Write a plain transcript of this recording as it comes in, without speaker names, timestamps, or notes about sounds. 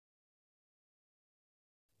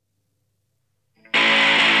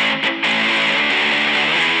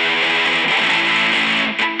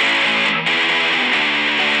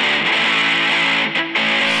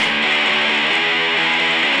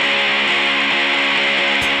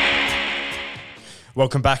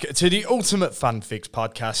Welcome back to the Ultimate Fan Fix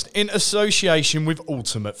podcast in association with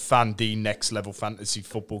UltimateFan, the next level fantasy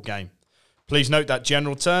football game. Please note that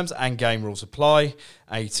general terms and game rules apply,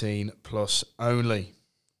 18 plus only.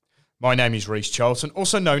 My name is Reece Charlton,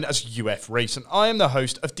 also known as UF Reece, and I am the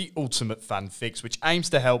host of the Ultimate Fan Fix, which aims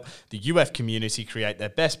to help the UF community create their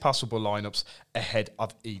best possible lineups ahead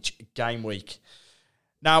of each game week.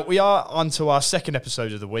 Now, we are on to our second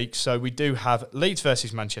episode of the week, so we do have Leeds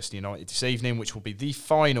versus Manchester United this evening, which will be the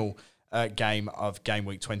final game of Game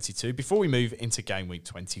Week 22 before we move into Game Week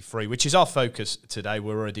 23, which is our focus today.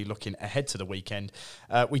 We're already looking ahead to the weekend.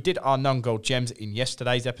 We did our non-goal gems in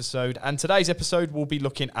yesterday's episode, and today's episode will be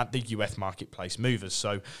looking at the UF Marketplace movers.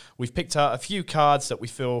 So we've picked out a few cards that we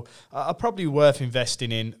feel are probably worth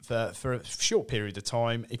investing in for a short period of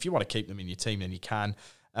time. If you want to keep them in your team, then you can.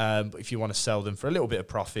 But if you want to sell them for a little bit of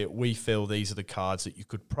profit, we feel these are the cards that you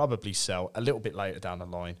could probably sell a little bit later down the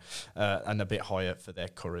line and a bit higher for their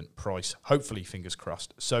current price. Hopefully, fingers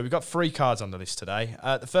crossed. So we've got 3 cards on the list today.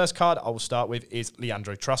 The first card I will start with is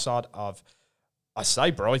Leandro Trossard of, I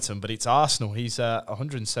say Brighton, but it's Arsenal. He's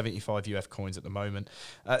 175 UF coins at the moment.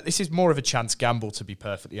 This is more of a chance gamble, to be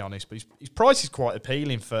perfectly honest, but his price is quite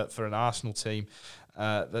appealing for an Arsenal team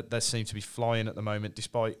that seem to be flying at the moment,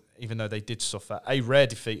 even though they did suffer a rare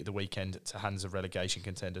defeat at the weekend to hands of relegation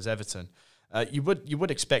contenders Everton. You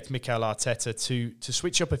would expect Mikel Arteta to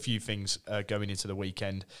switch up a few things going into the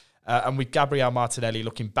weekend, and with Gabriel Martinelli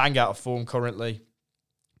looking bang out of form currently,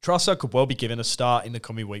 Trossard could well be given a start in the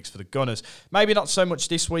coming weeks for the Gunners. Maybe not so much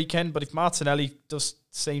this weekend, but if Martinelli does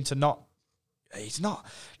seem to he's not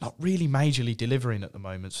really majorly delivering at the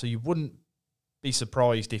moment, so you wouldn't be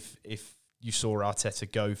surprised if you saw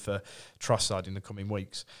Arteta go for Trossard in the coming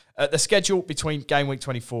weeks. The schedule between Game Week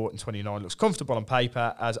 24 and 29 looks comfortable on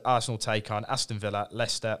paper as Arsenal take on Aston Villa,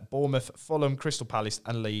 Leicester, Bournemouth, Fulham, Crystal Palace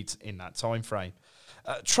and Leeds in that time frame.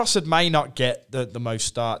 Trossard may not get the most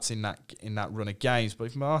starts in that run of games, but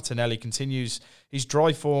if Martinelli continues his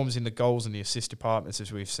dry forms in the goals and the assist departments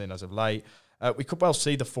as we've seen as of late, we could well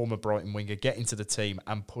see the former Brighton winger get into the team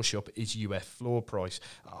and push up his UF floor price.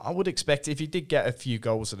 I would expect if he did get a few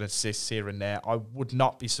goals and assists here and there, I would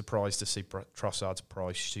not be surprised to see Trossard's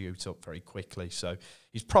price shoot up very quickly. So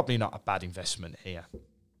he's probably not a bad investment here.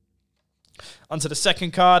 Onto the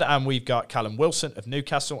second card, and we've got Callum Wilson of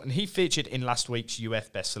Newcastle, and he featured in last week's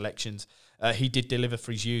UF Best Selections. He did deliver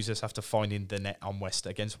for his users after finding the net on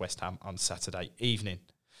against West Ham on Saturday evening.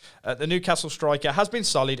 The Newcastle striker has been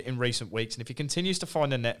solid in recent weeks, and if he continues to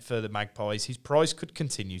find a net for the Magpies, his price could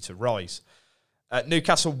continue to rise.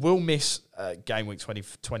 Newcastle will miss Game Week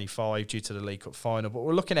 2025 due to the League Cup final, but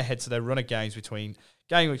we're looking ahead to their run of games between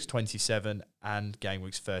Game Weeks 27 and Game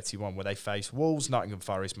Weeks 31, where they face Wolves, Nottingham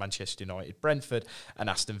Forest, Manchester United, Brentford and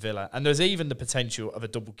Aston Villa. And there's even the potential of a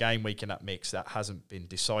double game week in that mix that hasn't been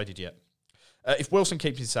decided yet. If Wilson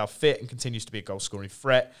keeps himself fit and continues to be a goal-scoring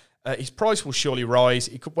threat, his price will surely rise.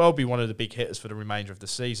 He could well be one of the big hitters for the remainder of the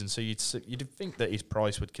season, so you'd think that his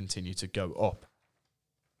price would continue to go up.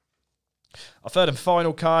 Our third and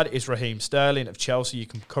final card is Raheem Sterling of Chelsea. You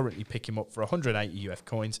can currently pick him up for 180 UF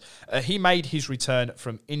coins. He made his return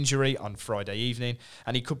from injury on Friday evening,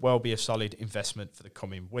 and he could well be a solid investment for the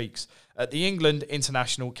coming weeks. The England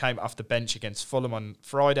international came off the bench against Fulham on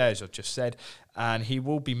Friday, as I've just said, and he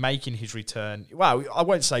will be making his return. Well, I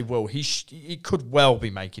won't say will. He could well be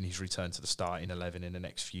making his return to the starting 11 in the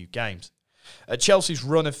next few games. Chelsea's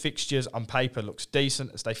run of fixtures on paper looks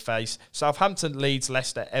decent as they face Southampton, Leeds,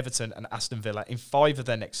 Leicester, Everton and Aston Villa in 5 of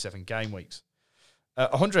their next 7 game weeks.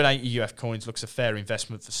 180 UF coins looks a fair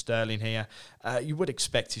investment for Sterling here. You would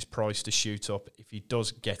expect his price to shoot up if he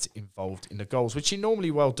does get involved in the goals, which he normally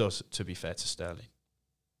well does, to be fair to Sterling.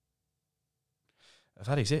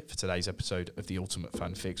 That is it for today's episode of the Ultimate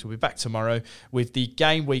Fan Fix. We'll be back tomorrow with the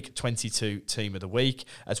Game Week 22 Team of the Week,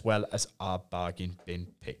 as well as our bargain bin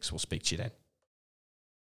picks. We'll speak to you then.